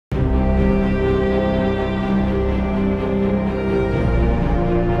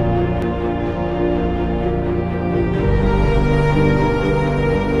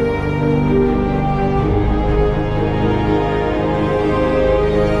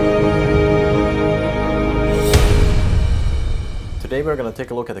Today we're going to take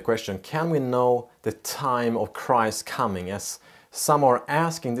a look at the question, can we know the time of Christ's coming? As some are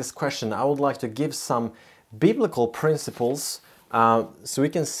asking this question, I would like to give some biblical principles so we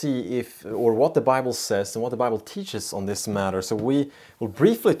can see if or what the Bible says and what the Bible teaches on this matter. So we will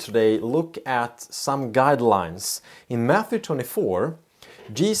briefly today look at some guidelines. In Matthew 24,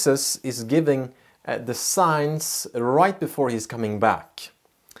 Jesus is giving the signs right before he's coming back.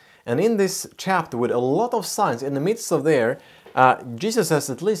 And in this chapter with a lot of signs, in the midst of there, Jesus says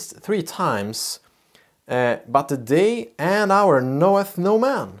at least 3 times, but the day and hour knoweth no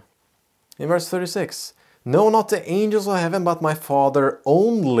man. In verse 36, no, not the angels of heaven, but my Father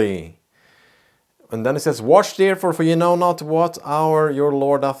only. And then it says, watch therefore, for ye know not what hour your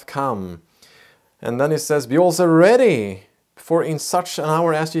Lord doth come. And then it says, be also ready, for in such an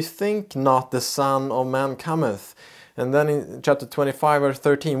hour as ye think not the Son of Man cometh. And then in chapter 25, verse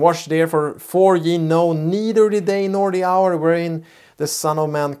 13, watch therefore, for ye know neither the day nor the hour wherein the Son of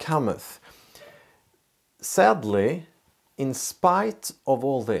Man cometh. Sadly, in spite of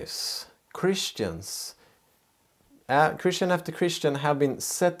all this, Christian after Christian have been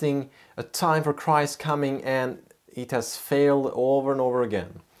setting a time for Christ's coming, and it has failed over and over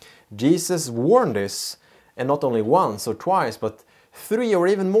again. Jesus warned this, and not only once or twice, but 3 or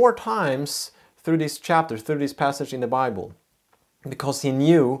even more times through this chapter, through this passage in the Bible, because he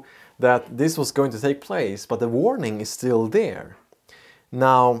knew that this was going to take place, but the warning is still there.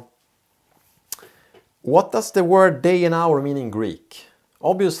 Now, what does the word day and hour mean in Greek?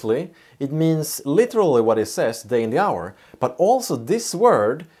 Obviously, it means literally what it says, day and the hour, but also this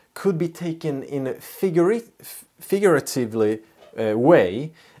word could be taken in a figuratively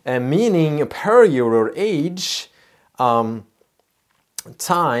way, meaning a period or age,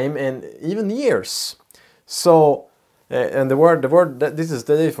 time, and even years. So, and the word this is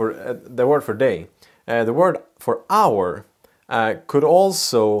the day for the word for day. The word for hour could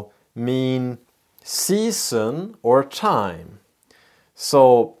also mean season or time.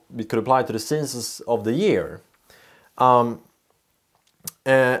 So we could apply to the seasons of the year. Ellen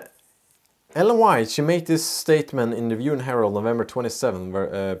White, she made this statement in the Review and Herald, November 27,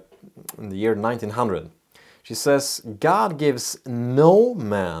 in the year 1900. She says, God gives no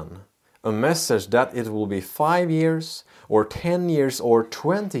man a message that it will be 5 years or 10 years or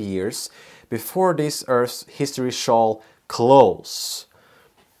 20 years before this earth's history shall close.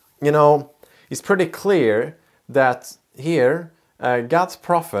 You know, it's pretty clear that here God's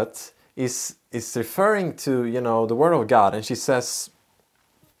prophet is referring to, you know, the Word of God, and she says,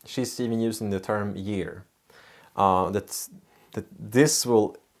 she's even using the term year. That this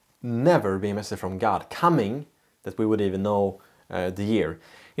will never be a message from God coming, that we would even know the year.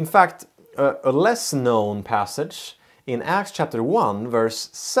 In fact, a less known passage in Acts chapter 1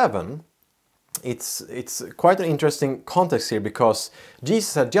 verse 7, it's quite an interesting context here, because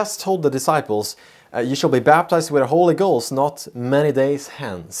Jesus had just told the disciples, you shall be baptized with the Holy Ghost not many days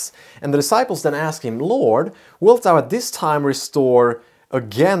hence. And the disciples then ask him, Lord, wilt thou at this time restore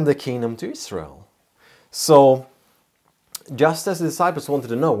again the kingdom to Israel? So, just as the disciples wanted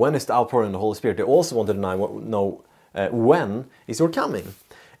to know when is the outpouring of the Holy Spirit, they also wanted to know when is your coming.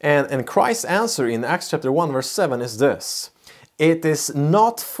 And Christ's answer in Acts chapter 1 verse 7 is this: it is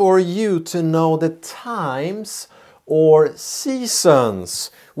not for you to know the times or seasons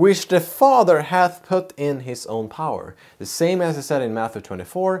which the Father hath put in his own power. The same as he said in Matthew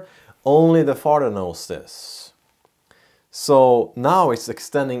 24, only the Father knows this. So now it's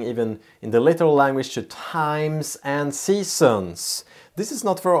extending even in the literal language to times and seasons. This is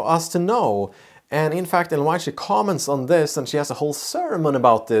not for us to know. And in fact, Ellen White, she comments on this, and she has a whole sermon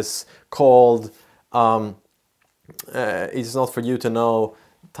about this called It's Not For You To Know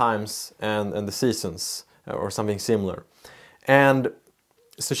Times and the Seasons, or something similar. And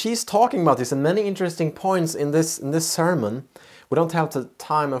so she's talking about this, and many interesting points in this sermon. We don't have the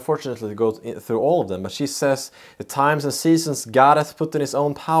time, unfortunately, to go through all of them, but she says the times and seasons God hath put in his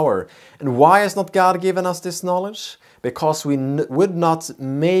own power. And why has not God given us this knowledge? Because we would not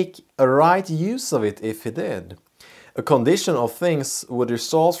make a right use of it if he did. A condition of things would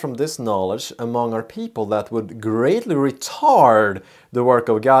result from this knowledge among our people that would greatly retard the work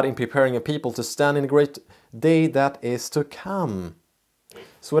of God in preparing a people to stand in the great day that is to come.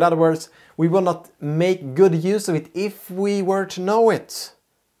 So in other words, we will not make good use of it if we were to know it.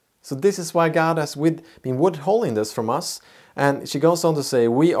 So this is why God has been withholding this from us. And she goes on to say,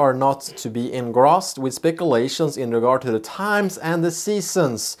 we are not to be engrossed with speculations in regard to the times and the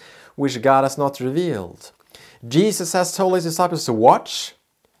seasons which God has not revealed. Jesus has told his disciples to watch,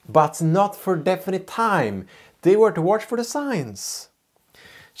 but not for definite time. They were to watch for the signs.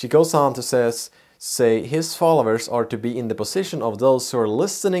 She goes on to say his followers are to be in the position of those who are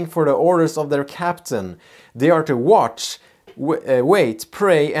listening for the orders of their captain. They are to watch, wait,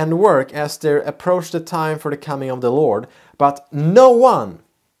 pray, and work as they approach the time for the coming of the Lord. But no one,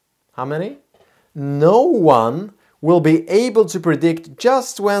 how many? No one will be able to predict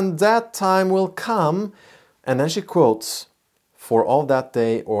just when that time will come. And then she quotes, "For of that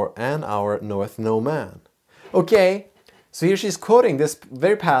day or an hour knoweth no man." Okay, so here she's quoting this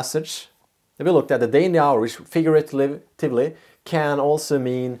very passage that we looked at, the day and the hour, which figuratively can also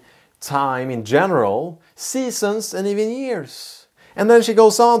mean time in general, seasons, and even years. And then she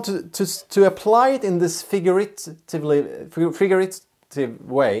goes on to apply it in this figurative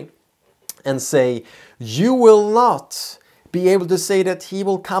way and say, "You will not be able to say that he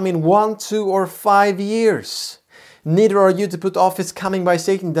will come in 1, 2, or 5 years. Neither are you to put off his coming by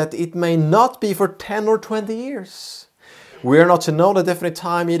saying that it may not be for 10 or 20 years. We are not to know the definite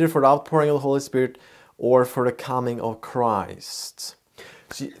time either for the outpouring of the Holy Spirit or for the coming of Christ."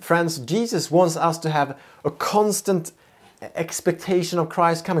 Friends, Jesus wants us to have a constant expectation of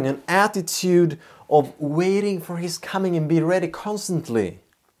Christ coming, an attitude of waiting for his coming and be ready constantly.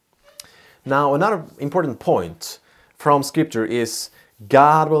 Now, another important point from Scripture is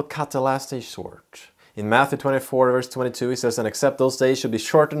God will cut the last days short. In Matthew 24, verse 22, he says, "And except those days should be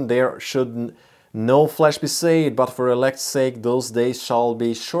shortened, there should no flesh be saved, but for elect's sake those days shall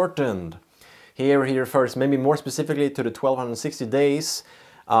be shortened." Here he refers maybe more specifically to the 1260 days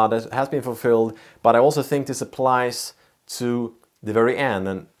that has been fulfilled, but I also think this applies to the very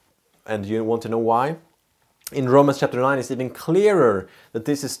end. And you want to know why? In Romans chapter 9, it's even clearer that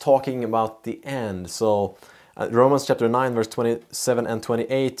this is talking about the end. So Romans chapter 9, verse 27 and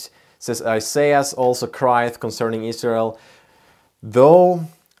 28 says, "Isaiah also crieth concerning Israel, though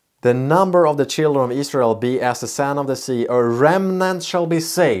the number of the children of Israel be as the sand of the sea, a remnant shall be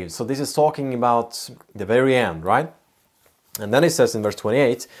saved." So this is talking about the very end, right? And then it says in verse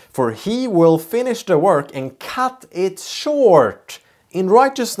 28, "For he will finish the work and cut it short in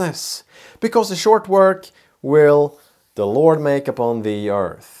righteousness, because the short work will the Lord make upon the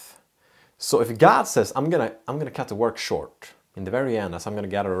earth." So if God says, I'm gonna cut the work short in the very end, as I'm gonna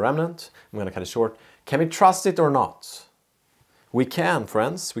gather a remnant, I'm gonna cut it short, can we trust it or not? We can,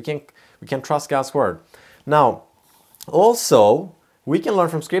 friends. We can trust God's word. Now, also, we can learn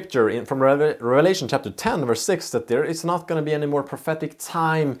from Scripture, from Revelation chapter 10, verse 6, that there is not going to be any more prophetic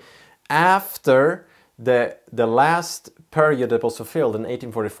time after the last period that was fulfilled in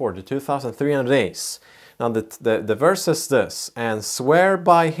 1844, the 2,300 days. Now, the verse says this, "And swear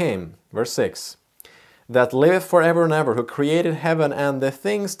by him," verse 6, "that liveth forever and ever, who created heaven and the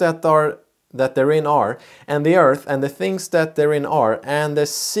things that therein are, and the earth and the things that therein are, and the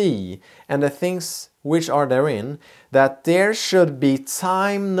sea and the things which are therein, that there should be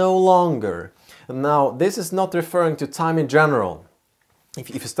time no longer." Now, this is not referring to time in general. If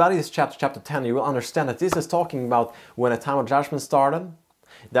you study this chapter 10, you will understand that this is talking about when a time of judgment started.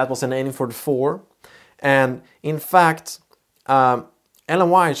 That was in 1844. And in fact, Ellen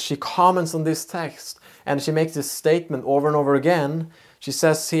White, she comments on this text, and she makes this statement over and over again. She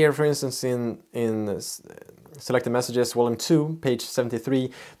says here, for instance, in Selected Messages, Volume 2, page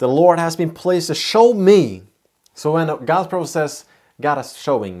 73, "The Lord has been pleased to show me." So when God's prophet says, God is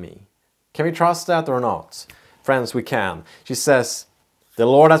showing me, can we trust that or not? Friends, we can. She says, "The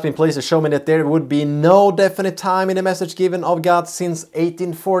Lord has been pleased to show me that there would be no definite time in the message given of God since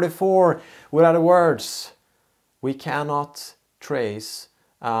 1844. With other words, we cannot trace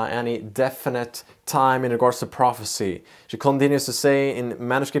any definite time in regards to prophecy. She continues to say in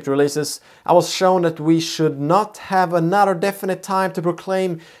manuscript releases, "I was shown that we should not have another definite time to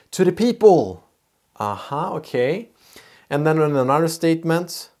proclaim to the people." Okay. And then in another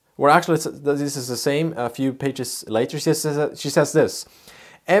statement, where actually this is the same, a few pages later, she says this,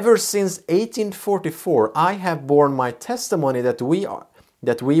 "Ever since 1844, I have borne my testimony that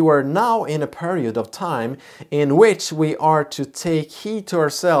we were now in a period of time in which we are to take heed to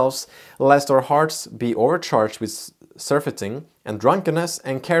ourselves, lest our hearts be overcharged with surfeiting and drunkenness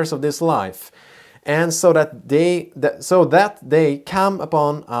and cares of this life, and so that they come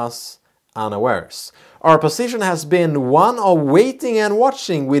upon us unawares. Our position has been one of waiting and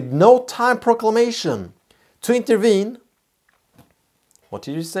watching with no time proclamation to intervene." What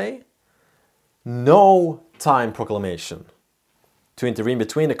did you say? No time proclamation to intervene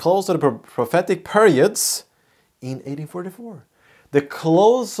between the close of the prophetic periods in 1844. The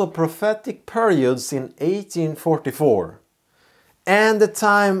close of prophetic periods in 1844 and the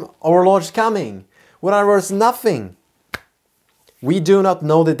time of our Lord's coming. With other words, nothing. "We do not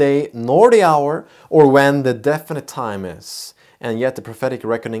know the day nor the hour or when the definite time is. and yet the prophetic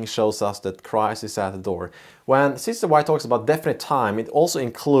reckoning shows us that Christ is at the door. When Sister White talks about definite time, it also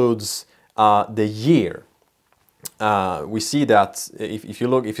includes the year. We see that if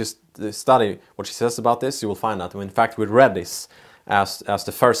you study what she says about this, you will find that. In fact, we read this as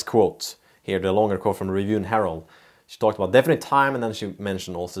the first quote here, the longer quote from the Review and Herald. She talked about definite time, and then she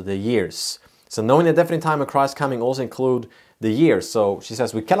mentioned also the years. So knowing the definite time of Christ's coming also include the years. So she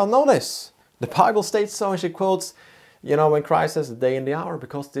says we cannot know this. The Bible states so, and she quotes, when Christ says the day and the hour,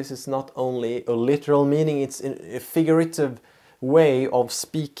 because this is not only a literal meaning, it's a figurative way of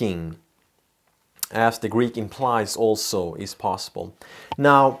speaking, as the Greek implies also is possible.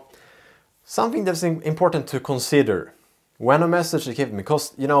 Now, something that's important to consider when a message is given,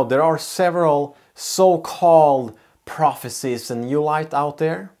 because there are several so-called prophecies and new light out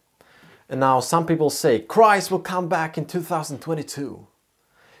there. And now some people say Christ will come back in 2022.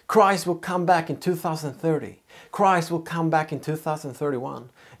 Christ will come back in 2030. Christ will come back in 2031.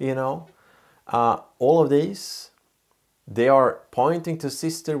 All of these, they are pointing to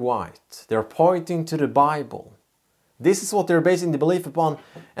Sister White. They're pointing to the Bible. This is what they're basing the belief upon.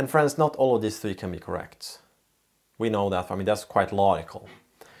 And friends, not all of these three can be correct. We know that. That's quite logical.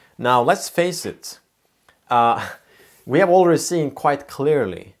 Now, let's face it. We have already seen quite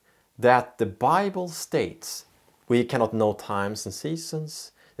clearly that the Bible states we cannot know times and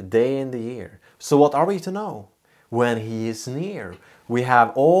seasons, the day and the year. So what are we to know? When He is near. We have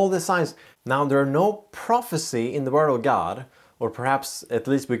all the signs. Now, there are no prophecy in the Word of God, or perhaps at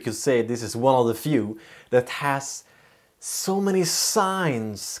least we could say this is one of the few, that has so many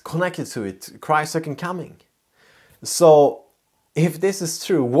signs connected to it, Christ's second coming. So, if this is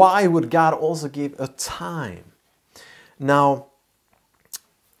true, why would God also give a time? Now,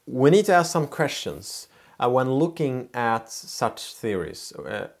 we need to ask some questions when looking at such theories.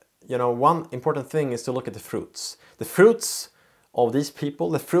 One important thing is to look at the fruits. The fruits of these people,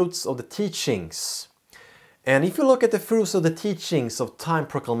 the fruits of the teachings. And if you look at the fruits of the teachings of time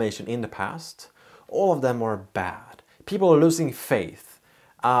proclamation in the past, all of them are bad. People are losing faith.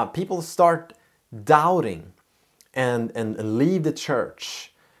 People start doubting and leave the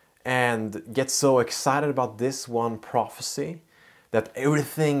church and get so excited about this one prophecy that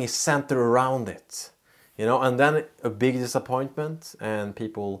everything is centered around it. And then a big disappointment, and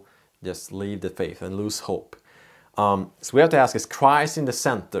people just leave the faith and lose hope. So we have to ask, is Christ in the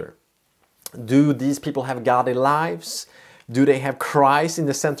center? Do these people have godly lives? Do they have Christ in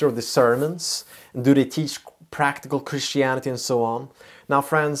the center of the sermons? Do they teach practical Christianity and so on? Now,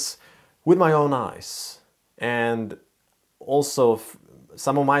 friends, with my own eyes, and also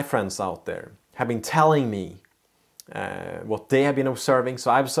some of my friends out there have been telling me what they have been observing.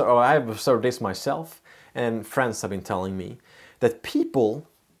 So I've observed this myself, and friends have been telling me that people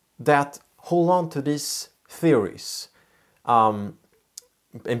that hold on to these theories, and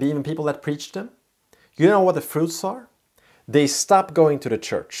even people that preach them, you know what the fruits are? They stop going to the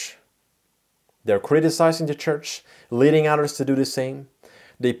church. They're criticizing the church, leading others to do the same.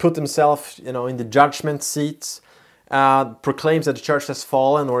 They put themselves, in the judgment seats, proclaims that the church has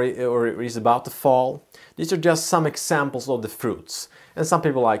fallen or is about to fall. These are just some examples of the fruits. And some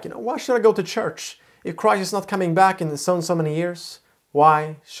people are like, why should I go to church? If Christ is not coming back in so many years,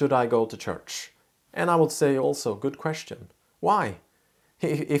 why should I go to church? And I would say also, good question. Why?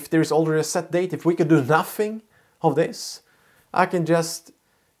 If there's already a set date, if we could do nothing of this, I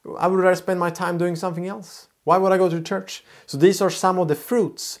would rather spend my time doing something else. Why would I go to church? So these are some of the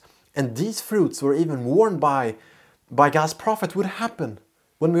fruits. And these fruits were even warned by God's prophet would happen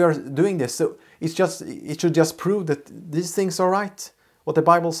when we are doing this. So it should just prove that these things are right, what the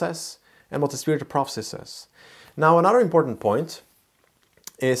Bible says and what the Spirit of prophecy says. Now, another important point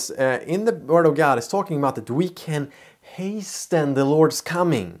is in the Word of God, it's talking about that we can hasten the Lord's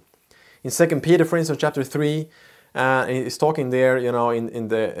coming. In 2 Peter, for instance, chapter 3, it's talking there,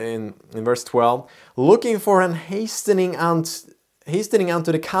 in verse 12, looking for and hastening unto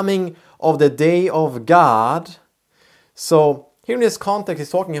the coming of the day of God. So here in this context,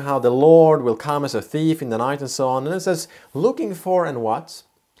 it's talking how the Lord will come as a thief in the night and so on. And it says, looking for and what?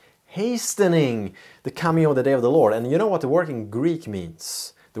 Hastening the coming of the day of the Lord. And you know what the word in Greek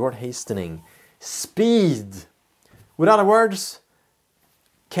means? The word hastening. Speed. With other words,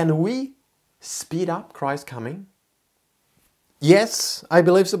 can we speed up Christ's coming? Yes, I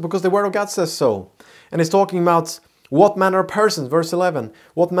believe so, because the Word of God says so. And it's talking about what manner of persons, verse 11,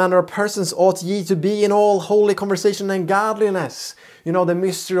 what manner of persons ought ye to be in all holy conversation and godliness. The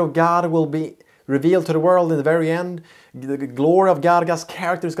mystery of God will be revealed to the world in the very end. The glory of God, God's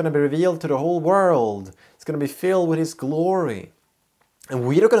character is going to be revealed to the whole world. It's going to be filled with His glory. And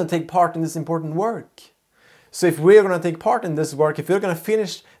we are going to take part in this important work. So if we're going to take part in this work, if we're going to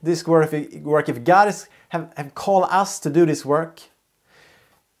finish this work, if God have called us to do this work,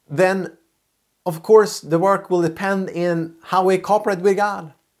 then of course the work will depend in how we cooperate with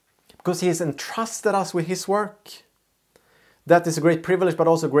God, because He has entrusted us with His work. That is a great privilege, but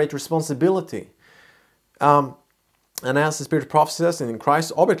also a great responsibility. And as the Spirit of Prophecy says in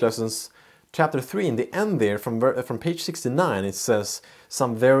Christ's Object Lessons, chapter 3, in the end there, from page 69, it says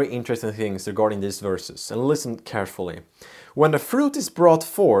some very interesting things regarding these verses. And listen carefully. When the fruit is brought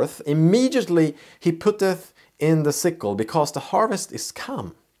forth, immediately He putteth in the sickle, because the harvest is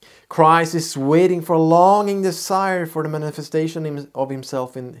come. Christ is waiting for longing desire for the manifestation of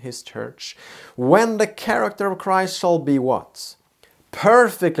Himself in His church. When the character of Christ shall be what?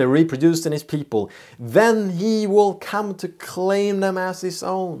 Perfectly reproduced in His people, then He will come to claim them as His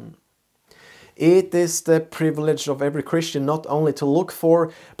own. It is the privilege of every Christian not only to look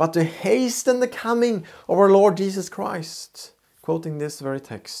for, but to hasten the coming of our Lord Jesus Christ. Quoting this very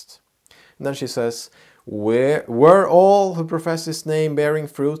text. And then she says, were all who profess His name bearing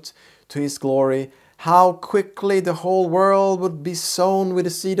fruit to His glory, how quickly the whole world would be sown with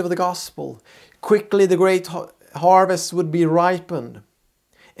the seed of the gospel. Quickly the great harvest would be ripened,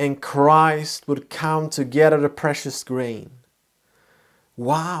 and Christ would come to gather the precious grain.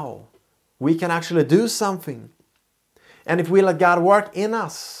 Wow! We can actually do something. And if we let God work in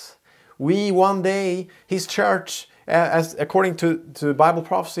us, we one day, His church, as according to Bible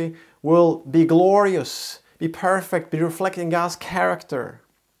prophecy, will be glorious, be perfect, be reflecting God's character.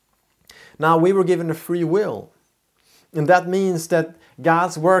 Now, we were given a free will. And that means that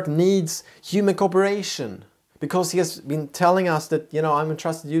God's work needs human cooperation, because He has been telling us that, I'm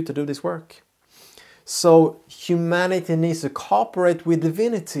entrusted you to do this work. So humanity needs to cooperate with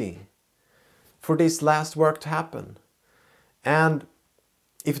divinity for this last work to happen. And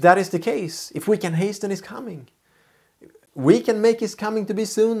if that is the case, if we can hasten His coming, we can make His coming to be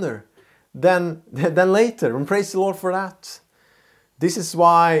sooner than later. And praise the Lord for that. This is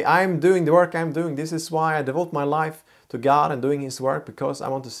why I'm doing the work I'm doing. This is why I devote my life to God and doing His work, because I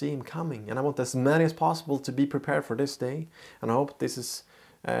want to see Him coming. And I want as many as possible to be prepared for this day. And I hope this is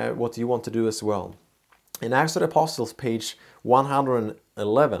what you want to do as well. In Acts of the Apostles, page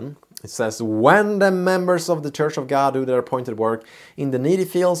 111, it says, when the members of the Church of God do their appointed work in the needy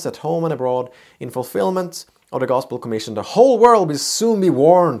fields at home and abroad, in fulfillment of the gospel commission, the whole world will soon be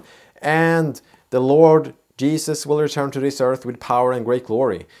warned, and the Lord Jesus will return to this earth with power and great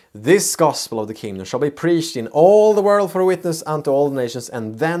glory. This gospel of the kingdom shall be preached in all the world for a witness unto all the nations,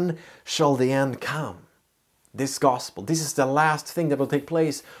 and then shall the end come. This gospel, this is the last thing that will take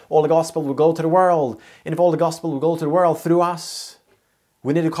place. All the gospel will go to the world. And if all the gospel will go to the world through us,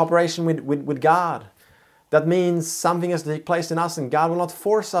 we need a cooperation with God. That means something has to take place in us, and God will not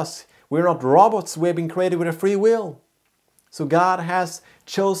force us. We're not robots. We have been created with a free will. So God has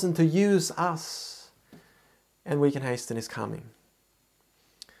chosen to use us, and we can hasten His coming.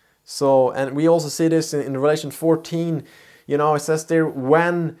 So, and we also see this in Revelation 14. It says there,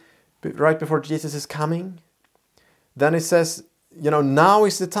 right before Jesus is coming, then it says, now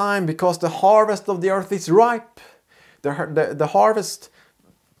is the time, because the harvest of the earth is ripe. The harvest,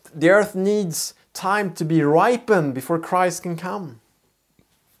 the earth needs time to be ripened before Christ can come.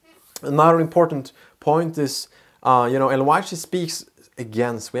 Another important point is, Ellen White, she speaks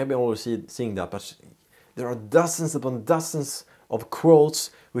against, we have been already seeing that, but there are dozens upon dozens of quotes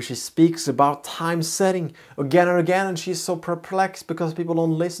where she speaks about time setting again and again, and she's so perplexed because people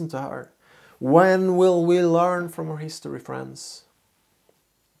don't listen to her. When will we learn from her history, friends?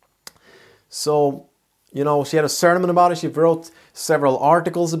 So, she had a sermon about it. She wrote several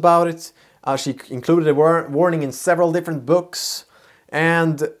articles about it. She included a warning in several different books.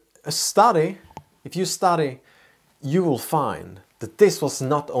 And a study, if you study, you will find that this was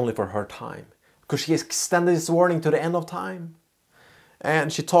not only for her time, because she extended this warning to the end of time.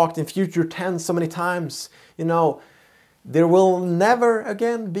 And she talked in future tense so many times, there will never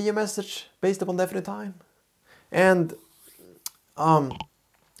again be a message based upon definite time. And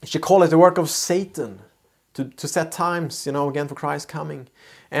she called it the work of Satan to set times, again for Christ's coming.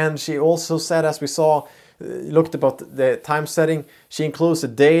 And she also said, as we saw, looked about the time setting, she includes the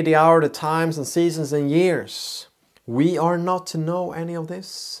day, the hour, the times and seasons and years. We are not to know any of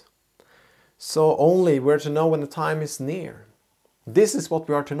this. So only we're to know when the time is near. This is what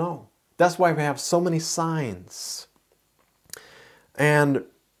we are to know. That's why we have so many signs. And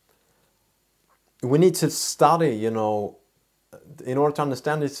we need to study, in order to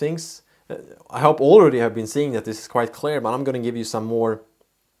understand these things. I hope already have been seeing that this is quite clear, but I'm going to give you some more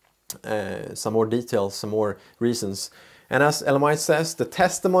details, some more reasons. And as Ellen White says, the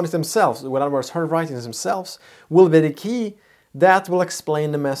testimonies themselves, in other words, her writings themselves, will be the key that will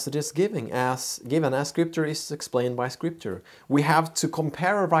explain the messages given as Scripture is explained by Scripture. We have to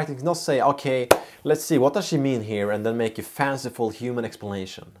compare her writings, not say, okay, let's see, what does she mean here, and then make a fanciful human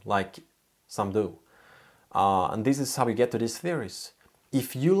explanation, like some do. And this is how we get to these theories.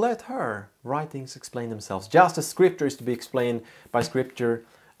 If you let her writings explain themselves, just as Scripture is to be explained by Scripture,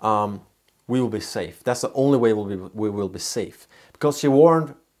 we will be safe. That's the only way we will be safe. Because she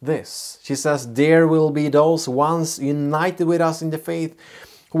warned this. She says, there will be those once united with us in the faith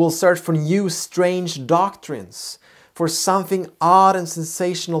who will search for new strange doctrines, for something odd and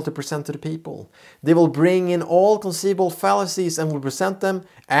sensational to present to the people. They will bring in all conceivable fallacies and will present them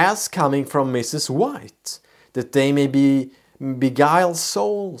as coming from Mrs. White, that they may beguile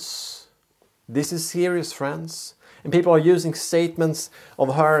souls. This is serious, friends. And people are using statements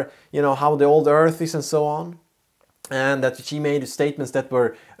of her, you know, how the old earth is and so on. And that she made statements that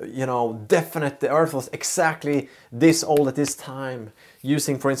were, you know, definite. The earth was exactly this old at this time.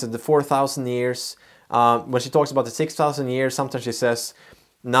 Using, for instance, the 4,000 years. When she talks about the 6,000 years, sometimes she says,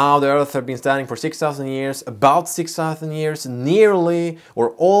 now the earth has been standing for 6,000 years, about 6,000 years, nearly,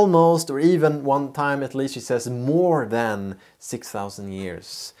 or almost, or even one time at least she says more than 6,000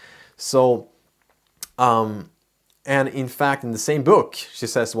 years. So, and in fact, in the same book, she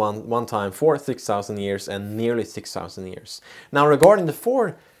says one time for 6,000 years and nearly 6,000 years. Now, regarding the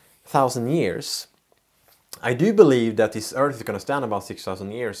 4,000 years, I do believe that this earth is going to stand about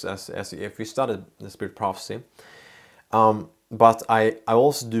 6,000 years, as if we studied the Spirit prophecy. But I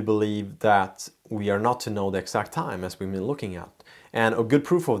also do believe that we are not to know the exact time, as we've been looking at. And a good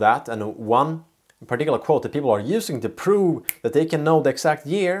proof of that, and one particular quote that people are using to prove that they can know the exact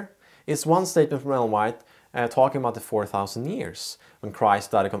year, is one statement from Ellen White, talking about the 4,000 years when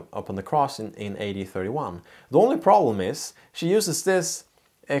Christ died upon the cross in AD 31. The only problem is she uses this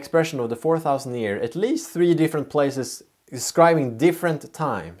expression of the 4,000 years at least 3 different places describing different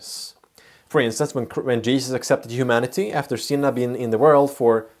times. For instance, when Jesus accepted humanity after sin had been in the world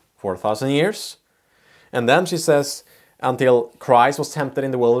for 4,000 years. And then she says, until Christ was tempted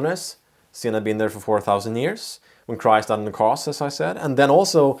in the wilderness, sin had been there for 4,000 years. When Christ died on the cross, as I said, and then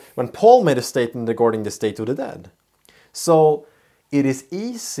also when Paul made a statement regarding the state of the dead. So it is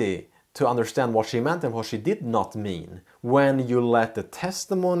easy to understand what she meant and what she did not mean when you let the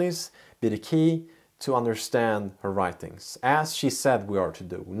testimonies be the key to understand her writings, as she said we are to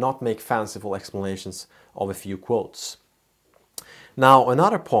do, not make fanciful explanations of a few quotes. Now,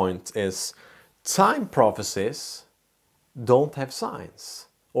 another point is time prophecies don't have signs,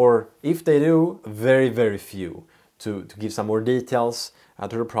 or if they do, very, very few. To give some more details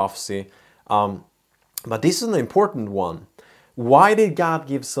to the prophecy. But this is an important one. Why did God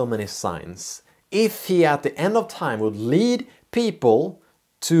give so many signs? If He at the end of time would lead people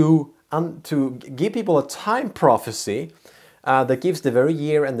to give people a time prophecy that gives the very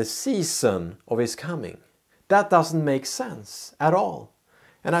year and the season of His coming. That doesn't make sense at all.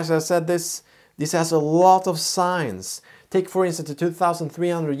 And as I said, this has a lot of signs. Take for instance the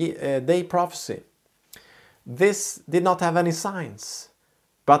 2,300 day prophecy. This did not have any signs.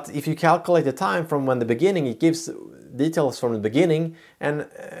 But if you calculate the time from when the beginning, it gives details from the beginning, and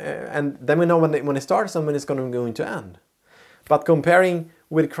then we know when it starts and when it's going to end. But comparing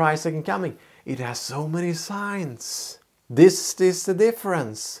with Christ's second coming, it has so many signs. This is the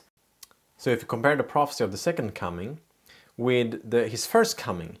difference. So if you compare the prophecy of the second coming with His first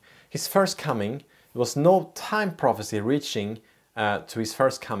coming, there was no time prophecy reaching to His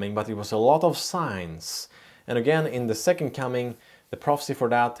first coming, but it was a lot of signs. And again, in the second coming, the prophecy for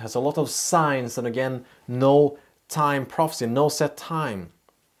that has a lot of signs, and again, no time prophecy, no set time.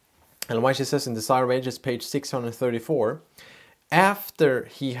 And why she says in Desire of Ages, page 634, after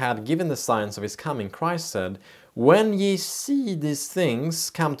He had given the signs of His coming, Christ said, when ye see these things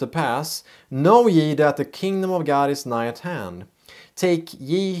come to pass, know ye that the kingdom of God is nigh at hand. Take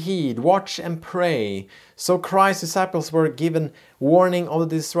ye heed, watch and pray. So Christ's disciples were given warning of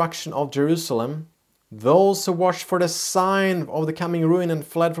the destruction of Jerusalem. Those who watched for the sign of the coming ruin and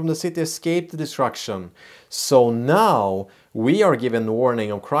fled from the city escaped the destruction. So now we are given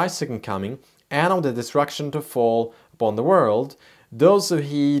warning of Christ's second coming and of the destruction to fall upon the world. Those who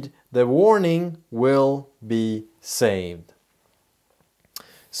heed the warning will be saved.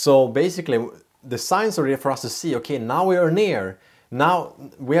 So basically, the signs are there for us to see, okay, now we are near. Now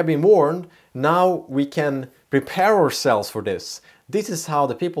we have been warned. Now we can prepare ourselves for this. This is how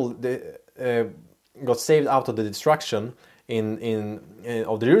the people got saved out of the destruction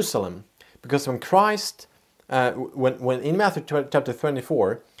of Jerusalem, because when Christ, when in Matthew chapter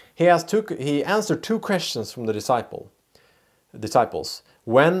 24, he answered 2 questions from the disciple. disciples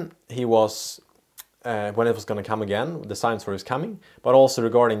when it was going to come again, the signs for his coming, but also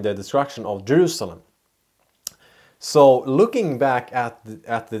regarding the destruction of Jerusalem. So looking back at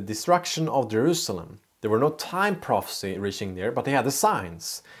the destruction of Jerusalem, there were no time prophecy reaching there, but they had the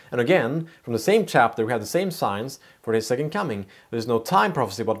signs. And again, from the same chapter, we have the same signs for his second coming. There's no time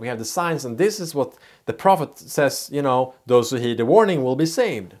prophecy, but we have the signs, and this is what the prophet says, those who heed the warning will be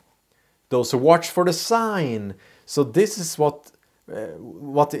saved. Those who watch for the sign. So this is what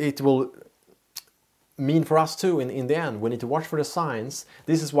it will mean for us too in the end. We need to watch for the signs.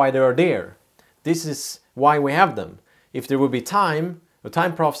 This is why they are there. This is why we have them. If there would be time, a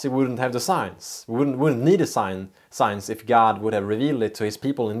time prophecy, we wouldn't have the signs. We wouldn't need the signs if God would have revealed it to his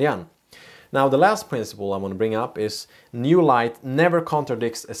people in the end. Now the last principle I want to bring up is new light never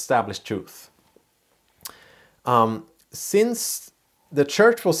contradicts established truth. Since the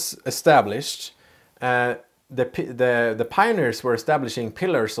church was established, the pioneers were establishing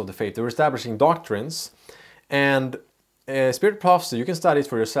pillars of the faith. They were establishing doctrines. And Spirit Prophecy, you can study it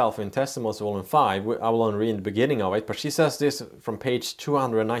for yourself in Testimonies Volume 5. I will only read the beginning of it, but she says this from page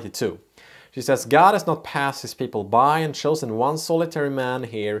 292. She says, God has not passed his people by and chosen one solitary man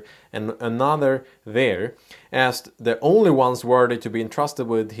here and another there as the only ones worthy to be entrusted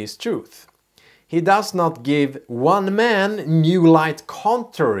with his truth. He does not give one man new light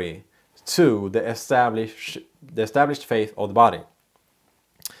contrary to the established faith of the body.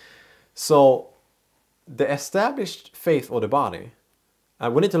 So, the established faith of the body,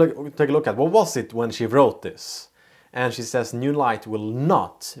 we need to take a look at what was it when she wrote this. And she says new light will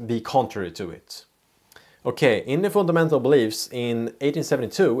not be contrary to it. Okay, in the fundamental beliefs in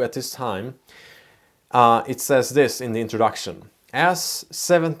 1872, at this time, it says this in the introduction. As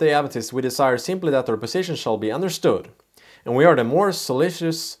Seventh-day Adventists, we desire simply that our position shall be understood. And we are the more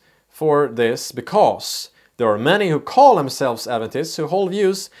solicitous for this because there are many who call themselves Adventists who hold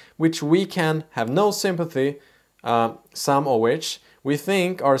views which we can have no sympathy, some of which we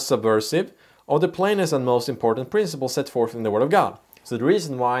think are subversive of the plainest and most important principles set forth in the Word of God. So the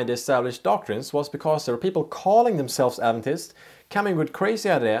reason why they established doctrines was because there were people calling themselves Adventists, coming with crazy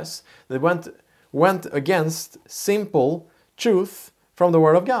ideas that went against simple truth from the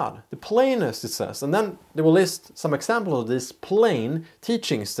Word of God. The plainest, it says. And then they will list some examples of these plain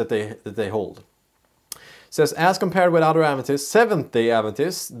teachings that they hold. It says, as compared with other Adventists, Seventh-day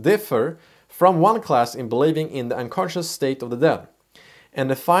Adventists differ from one class in believing in the unconscious state of the dead and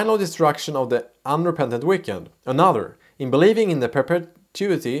the final destruction of the unrepentant wicked. Another, in believing in the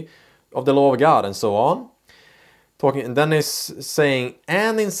perpetuity of the law of God, and so on. And then is saying,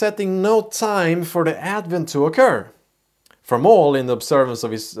 and in setting no time for the Advent to occur. From all, in the observance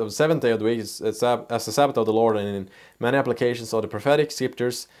of the seventh day of the week as the Sabbath of the Lord, and in many applications of the prophetic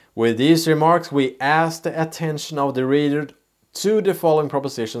scriptures, with these remarks we ask the attention of the reader to the following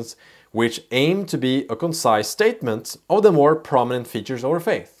propositions, which aim to be a concise statement of the more prominent features of our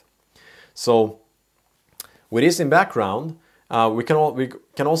faith. So, with this in background, we can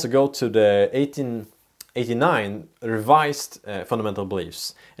also go to the 1889 revised fundamental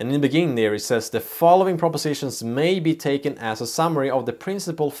beliefs. And in the beginning there it says, the following propositions may be taken as a summary of the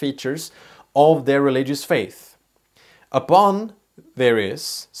principal features of their religious faith. Upon there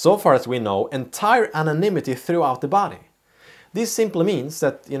is, so far as we know, entire anonymity throughout the body. This simply means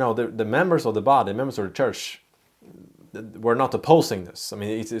that, the members of the body, members of the church, were not opposing this. I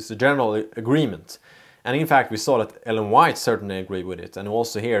mean, it's a general agreement. And in fact, we saw that Ellen White certainly agreed with it. And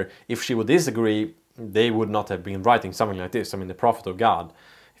also here, if she would disagree, they would not have been writing something like this. I mean, the prophet of God,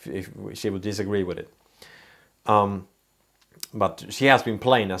 if she would disagree with it. But she has been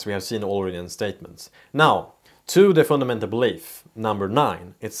plain, as we have seen already in statements. Now, to the fundamental belief, number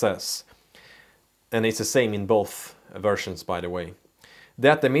 9, it says, and it's the same in both versions, by the way,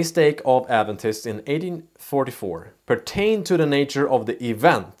 that the mistake of Adventists in 1844 pertained to the nature of the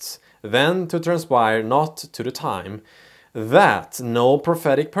event then to transpire, not to the time, that no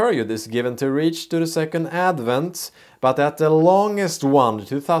prophetic period is given to reach to the second advent, but that the longest one, the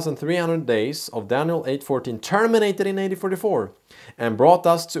 2,300 days of Daniel 8:14, terminated in 1844 and brought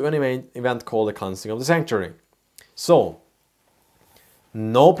us to an event called the cleansing of the sanctuary. So,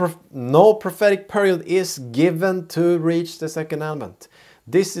 no prophetic period is given to reach the second advent.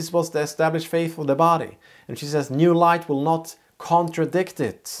 This was the established faith of the body. And she says new light will not contradict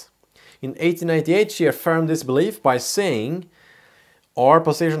it. In 1888 she affirmed this belief by saying, our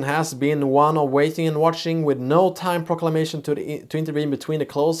position has been one of waiting and watching with no time proclamation to intervene between the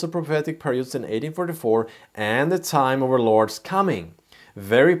close of prophetic periods in 1844 and the time of our Lord's coming.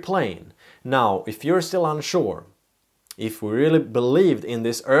 Very plain. Now, if you're still unsure, if we really believed in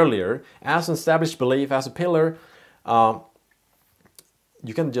this earlier, as an established belief, as a pillar,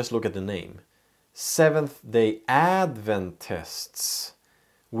 you can just look at the name. Seventh-day Adventists.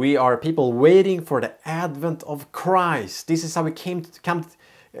 We are people waiting for the advent of Christ. This is how we came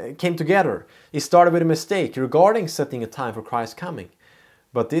together. It started with a mistake regarding setting a time for Christ's coming.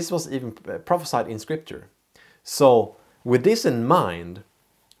 But this was even prophesied in Scripture. So, with this in mind,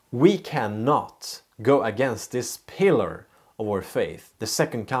 we cannot go against this pillar of our faith, the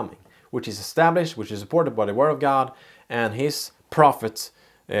second coming, which is established, which is supported by the Word of God and His prophets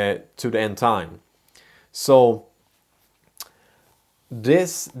to the end time. So,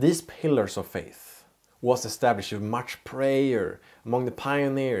 these pillars of faith was established with much prayer among the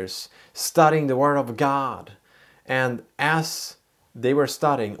pioneers, studying the Word of God. And as they were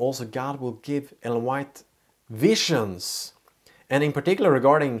studying, also God will give Ellen White visions. And in particular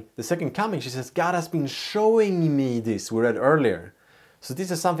regarding the second coming, she says, God has been showing me this, we read earlier. So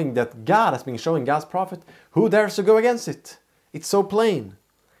this is something that God has been showing God's prophet. Who dares to go against it? It's so plain.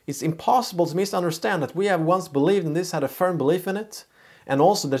 It's impossible to misunderstand that we have once believed in this, had a firm belief in it. And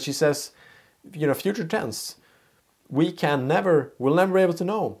also that she says, future tense, we'll never be able to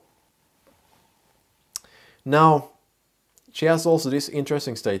know. Now, she has also this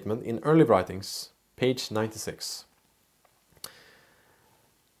interesting statement in Early Writings, page 96.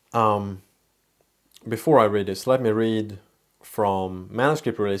 Before I read this, let me read from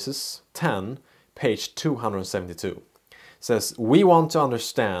Manuscript Releases 10, page 272. It says, we want to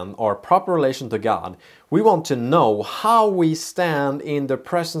understand our proper relation to God. We want to know how we stand in the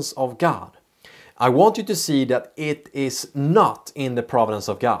presence of God. I want you to see that it is not in the providence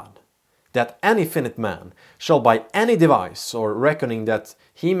of God, that any finite man shall by any device or reckoning that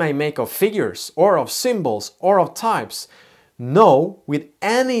he may make of figures or of symbols or of types know with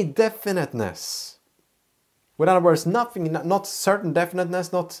any definiteness. In other words, nothing, not certain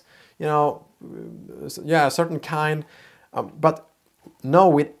definiteness, not, a certain kind, but know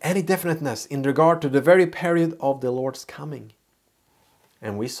with any definiteness in regard to the very period of the Lord's coming.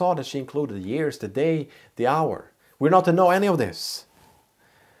 And we saw that she included the years, the day, the hour. We're not to know any of this.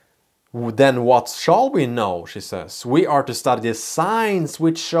 Then what shall we know, she says? We are to study the signs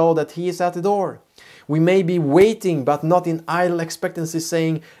which show that He is at the door. We may be waiting, but not in idle expectancy,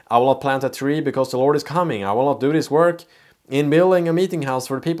 saying, I will not plant a tree because the Lord is coming. I will not do this work in building a meeting house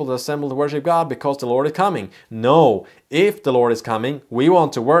for the people to assemble to worship God because the Lord is coming. No, if the Lord is coming, we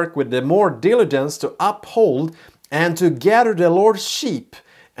want to work with the more diligence to uphold and to gather the Lord's sheep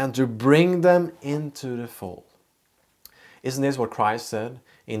and to bring them into the fold. Isn't this what Christ said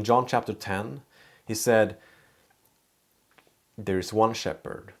in John chapter 10? He said, there is one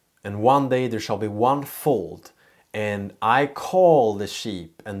shepherd, and one day there shall be one fold, and I call the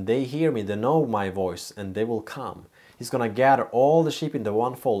sheep, and they hear me, they know my voice, and they will come. He's going to gather all the sheep into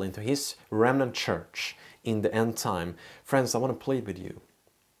one fold, into His remnant church in the end time. Friends, I want to plead with you.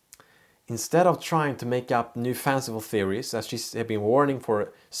 Instead of trying to make up new fanciful theories, as she's been warning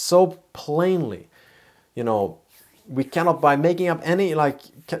for so plainly, we cannot, by making up any,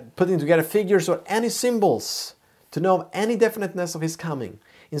 putting together figures or any symbols to know of any definiteness of His coming.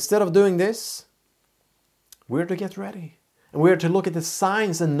 Instead of doing this, we're to get ready. And we're to look at the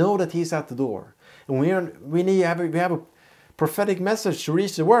signs and know that He's at the door. And we have a prophetic message to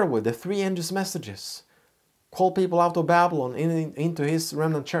reach the world with, the three angels' messages. Call people out of Babylon into His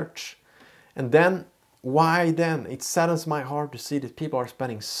remnant church. And then, why then? It saddens my heart to see that people are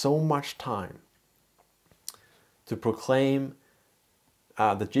spending so much time to proclaim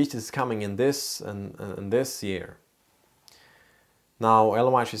that Jesus is coming in this and this year. Now,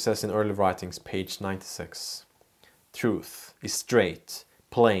 Ellen White, she says in Early Writings, page 96, truth is straight,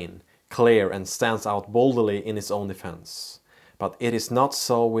 plain, clear, and stands out boldly in its own defense. But it is not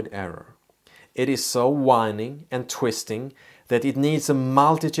so with error. It is so whining and twisting that it needs a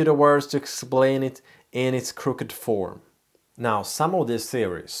multitude of words to explain it in its crooked form. Now, some of these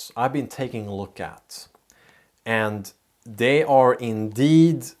theories I've been taking a look at, and they are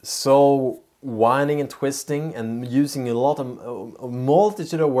indeed so whining and twisting and using a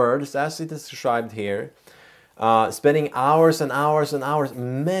multitude of words as it is described here, spending hours and hours and hours,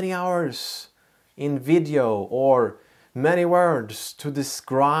 many hours in video or many words to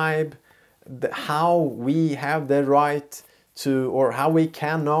describe how we have the right to, or how we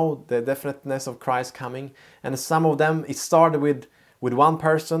can know the definiteness of Christ coming. And some of them, it started with one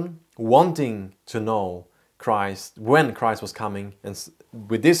person wanting to know Christ, when Christ was coming, and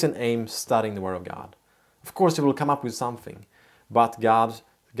with this in aim, studying the Word of God. Of course, he will come up with something, but God's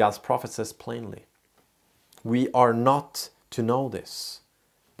prophet says plainly, we are not to know this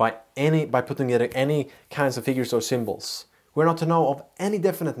by putting together any kinds of figures or symbols. We're not to know of any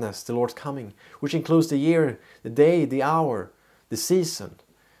definiteness the Lord's coming, which includes the year, the day, the hour, the season.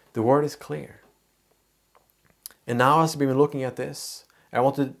 The word is clear. And now, as we've been looking at this, I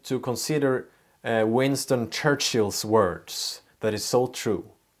wanted to consider Winston Churchill's words that is so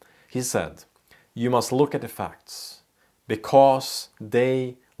true. He said, "You must look at the facts because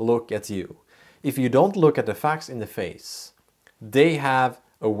they look at you. If you don't look at the facts in the face, they have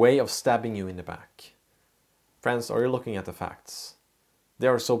a way of stabbing you in the back." Friends, are you looking at the facts? They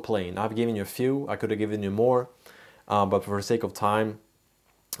are so plain. I've given you a few. I could have given you more, but for the sake of time,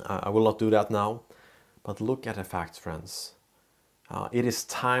 I will not do that now. But look at the facts, friends. It is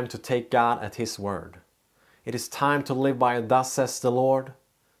time to take God at His word. It is time to live by "Thus says the Lord,"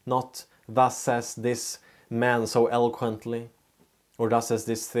 not "Thus says this man so eloquently," or "Thus says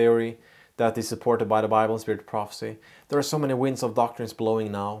this theory that is supported by the Bible and spirit of prophecy." There are so many winds of doctrines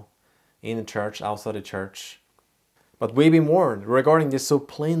blowing now, in the church, outside the church. But we've been warned regarding this so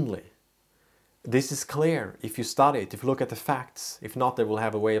plainly. This is clear if you study it, if you look at the facts. If not, they will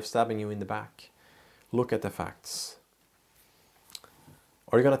have a way of stabbing you in the back. Look at the facts.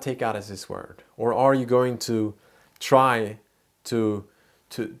 Are you going to take God as His word? Or are you going to try to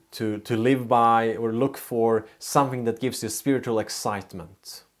live by or look for something that gives you spiritual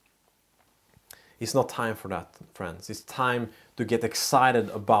excitement? It's not time for that, friends. It's time to get excited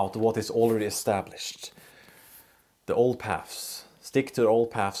about what is already established. The old paths. Stick to the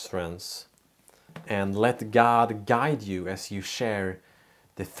old paths, friends. And let God guide you as you share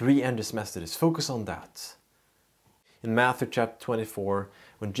the three endless messages. Focus on that. In Matthew chapter 24,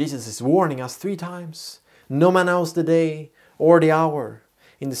 when Jesus is warning us 3 times, no man knows the day or the hour.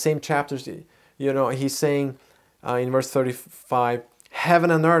 In the same chapters, He's saying in verse 35,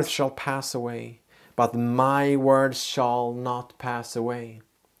 "Heaven and earth shall pass away, but my words shall not pass away."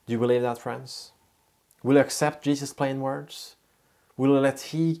 Do you believe that, friends? Will you accept Jesus' plain words? Will you let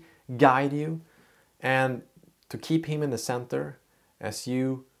He guide you? And to keep Him in the center as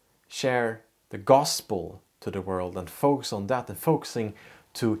you share the gospel to the world and focus on that and focusing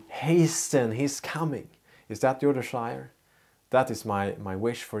to hasten His coming. Is that your desire? That is my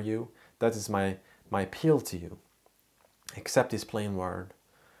wish for you. That is my appeal to you. Accept His plain word.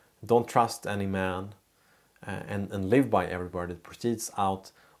 Don't trust any man and live by every word that proceeds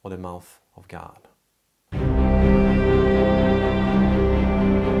out of the mouth of God.